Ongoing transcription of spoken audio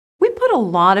put a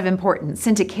lot of importance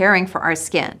into caring for our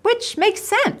skin, which makes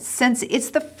sense since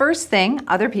it's the first thing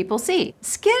other people see.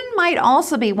 Skin might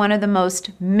also be one of the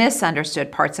most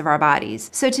misunderstood parts of our bodies.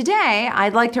 So today,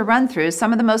 I'd like to run through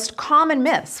some of the most common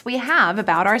myths we have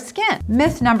about our skin.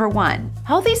 Myth number 1,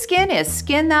 healthy skin is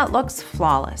skin that looks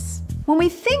flawless. When we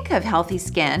think of healthy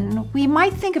skin, we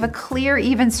might think of a clear,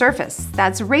 even surface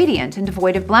that's radiant and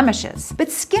devoid of blemishes.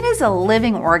 But skin is a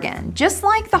living organ, just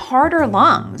like the heart or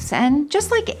lungs, and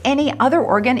just like any other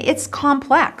organ, it's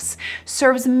complex,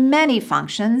 serves many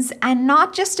functions, and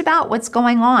not just about what's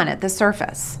going on at the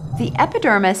surface. The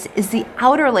epidermis is the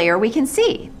outer layer we can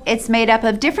see. It's made up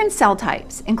of different cell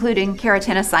types, including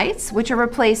keratinocytes, which are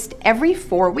replaced every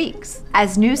 4 weeks.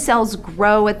 As new cells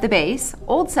grow at the base,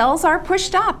 old cells are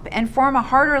pushed up and form a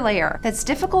harder layer that's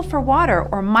difficult for water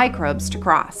or microbes to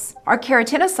cross. Our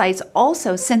keratinocytes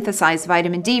also synthesize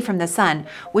vitamin D from the sun,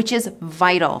 which is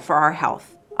vital for our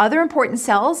health. Other important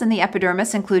cells in the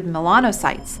epidermis include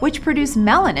melanocytes, which produce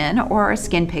melanin, or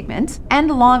skin pigment, and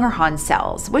Langerhans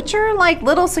cells, which are like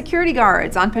little security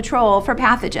guards on patrol for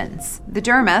pathogens. The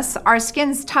dermis, our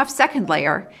skin's tough second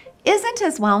layer, isn't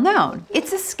as well known.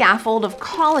 It's a scaffold of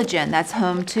collagen that's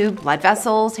home to blood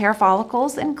vessels, hair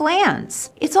follicles, and glands.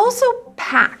 It's also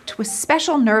packed with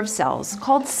special nerve cells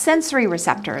called sensory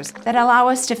receptors that allow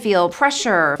us to feel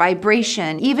pressure,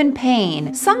 vibration, even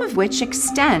pain, some of which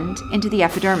extend into the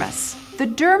epidermis. The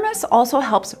dermis also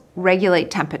helps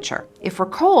regulate temperature. If we're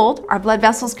cold, our blood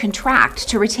vessels contract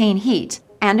to retain heat,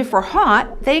 and if we're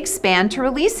hot, they expand to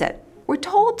release it. We're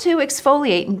told to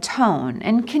exfoliate and tone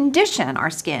and condition our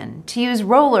skin, to use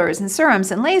rollers and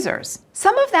serums and lasers.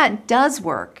 Some of that does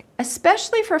work,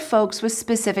 especially for folks with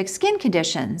specific skin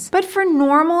conditions. But for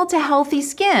normal to healthy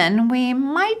skin, we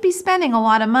might be spending a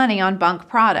lot of money on bunk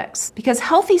products, because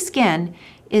healthy skin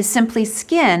is simply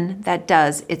skin that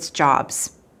does its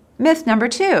jobs. Myth number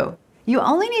 2, you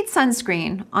only need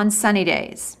sunscreen on sunny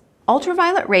days.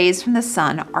 Ultraviolet rays from the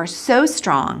sun are so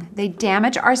strong, they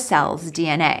damage our cells'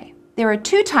 DNA. There are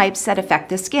 2 types that affect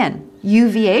the skin.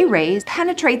 UVA rays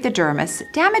penetrate the dermis,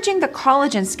 damaging the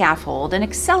collagen scaffold and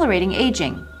accelerating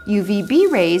aging.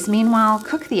 UVB rays, meanwhile,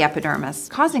 cook the epidermis,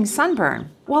 causing sunburn.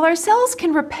 While our cells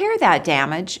can repair that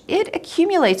damage, it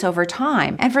accumulates over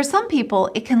time, and for some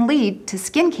people, it can lead to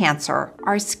skin cancer.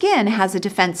 Our skin has a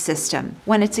defense system.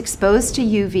 When it's exposed to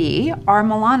UV, our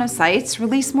melanocytes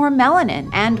release more melanin,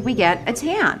 and we get a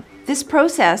tan. This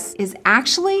process is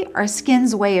actually our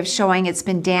skin's way of showing it's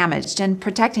been damaged and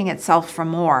protecting itself from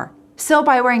more. So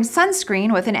by wearing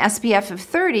sunscreen with an SPF of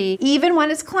 30, even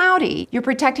when it's cloudy, you're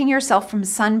protecting yourself from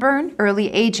sunburn,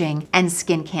 early aging, and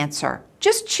skin cancer.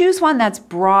 Just choose one that's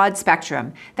broad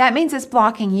spectrum. That means it's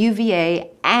blocking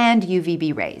UVA and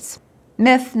UVB rays.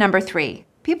 Myth number 3,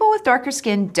 people with darker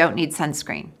skin don't need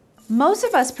sunscreen. Most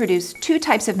of us produce 2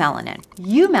 types of melanin,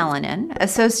 eumelanin,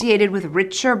 associated with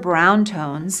richer brown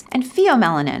tones, and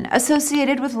pheomelanin,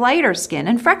 associated with lighter skin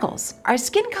and freckles. Our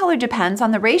skin color depends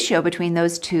on the ratio between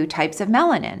those 2 types of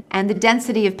melanin and the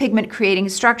density of pigment-creating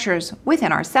structures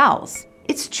within our cells.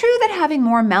 It's true that having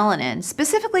more melanin,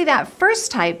 specifically that first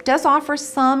type, does offer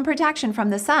some protection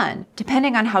from the sun.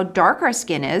 Depending on how dark our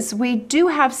skin is, we do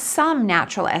have some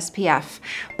natural SPF,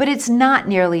 but it's not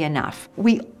nearly enough.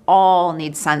 We all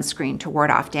need sunscreen to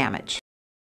ward off damage.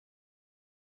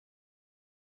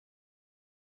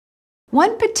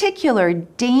 One particular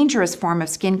dangerous form of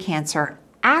skin cancer,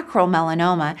 acral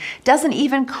melanoma, doesn't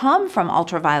even come from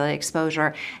ultraviolet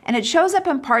exposure, and it shows up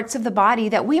in parts of the body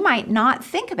that we might not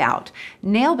think about,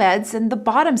 nail beds and the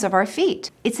bottoms of our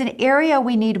feet. It's an area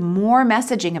we need more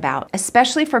messaging about,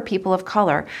 especially for people of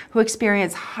color who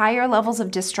experience higher levels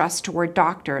of distrust toward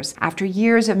doctors after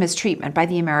years of mistreatment by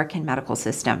the American medical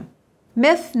system.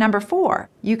 Myth number 4,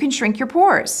 you can shrink your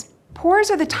pores.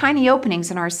 Pores are the tiny openings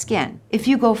in our skin. If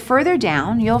you go further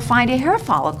down, you'll find a hair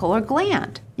follicle or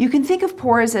gland. You can think of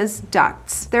pores as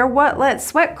ducts. They're what let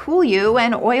sweat cool you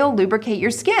and oil lubricate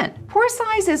your skin. Pore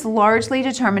size is largely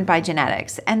determined by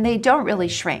genetics, and they don't really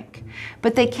shrink.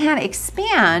 But they can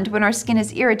expand when our skin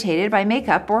is irritated by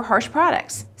makeup or harsh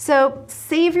products. So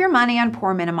save your money on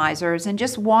pore minimizers and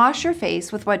just wash your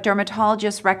face with what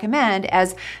dermatologists recommend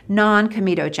as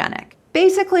non-comedogenic.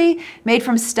 Basically, made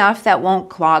from stuff that won't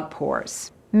clog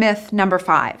pores. Myth number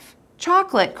 5,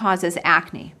 chocolate causes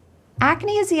acne.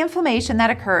 Acne is the inflammation that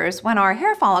occurs when our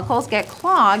hair follicles get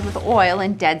clogged with oil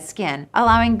and dead skin,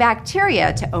 allowing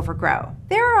bacteria to overgrow.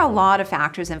 There are a lot of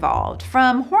factors involved,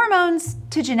 from hormones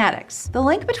to genetics. The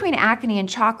link between acne and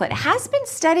chocolate has been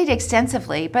studied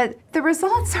extensively, but the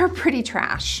results are pretty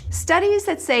trash. Studies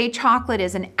that say chocolate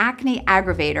is an acne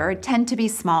aggravator tend to be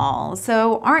small,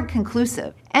 so aren't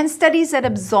conclusive. And studies that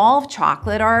absolve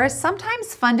chocolate are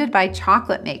sometimes funded by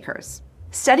chocolate makers.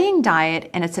 Studying diet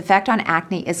and its effect on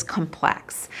acne is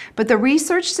complex, but the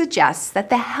research suggests that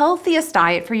the healthiest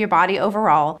diet for your body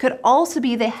overall could also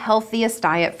be the healthiest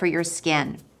diet for your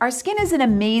skin. Our skin is an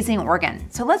amazing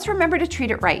organ, so let's remember to treat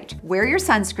it right. Wear your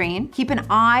sunscreen, keep an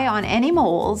eye on any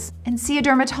moles, and see a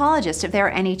dermatologist if there are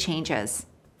any changes.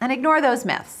 And ignore those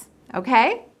myths,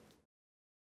 okay?